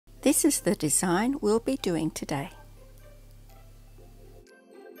This is the design we'll be doing today.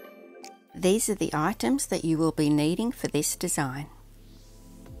 These are the items that you will be needing for this design.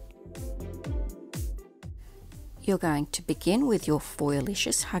 You're going to begin with your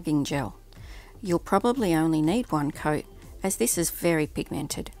Foil-Licious hugging gel. You'll probably only need one coat as this is very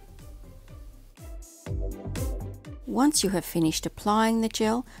pigmented. Once you have finished applying the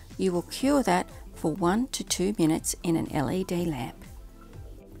gel, you will cure that for 1 to 2 minutes in an LED lamp.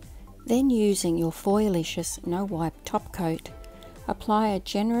 Then using your Foil-Licious no wipe top coat, apply a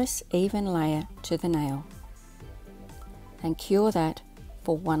generous even layer to the nail and cure that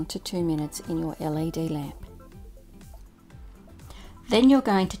for 1 to 2 minutes in your LED lamp. Then you're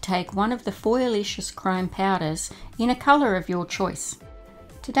going to take one of the Foil-Licious chrome powders in a colour of your choice.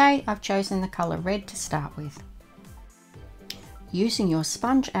 Today I've chosen the colour red to start with. Using your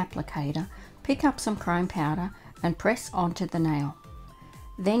sponge applicator, pick up some chrome powder and press onto the nail.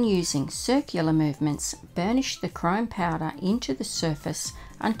 Then using circular movements, burnish the chrome powder into the surface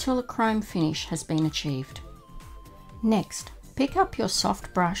until a chrome finish has been achieved. Next, pick up your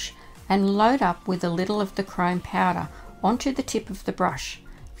soft brush and load up with a little of the chrome powder onto the tip of the brush,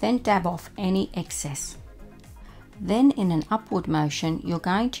 then dab off any excess. Then in an upward motion, you're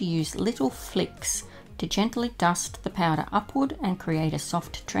going to use little flicks to gently dust the powder upward and create a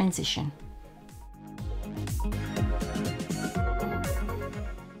soft transition.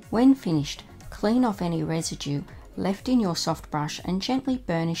 When finished, clean off any residue left in your soft brush and gently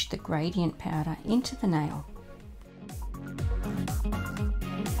burnish the gradient powder into the nail.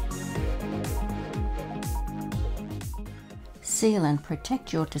 Seal and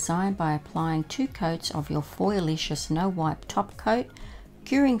protect your design by applying 2 coats of your Foil-Licious no wipe top coat,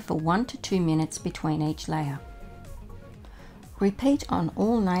 curing for 1 to 2 minutes between each layer. Repeat on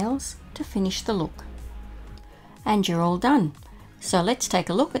all nails to finish the look. And you're all done. So let's take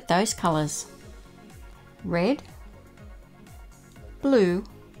a look at those colours. Red, blue,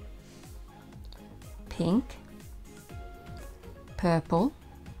 pink, purple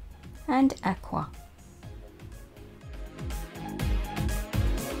and aqua.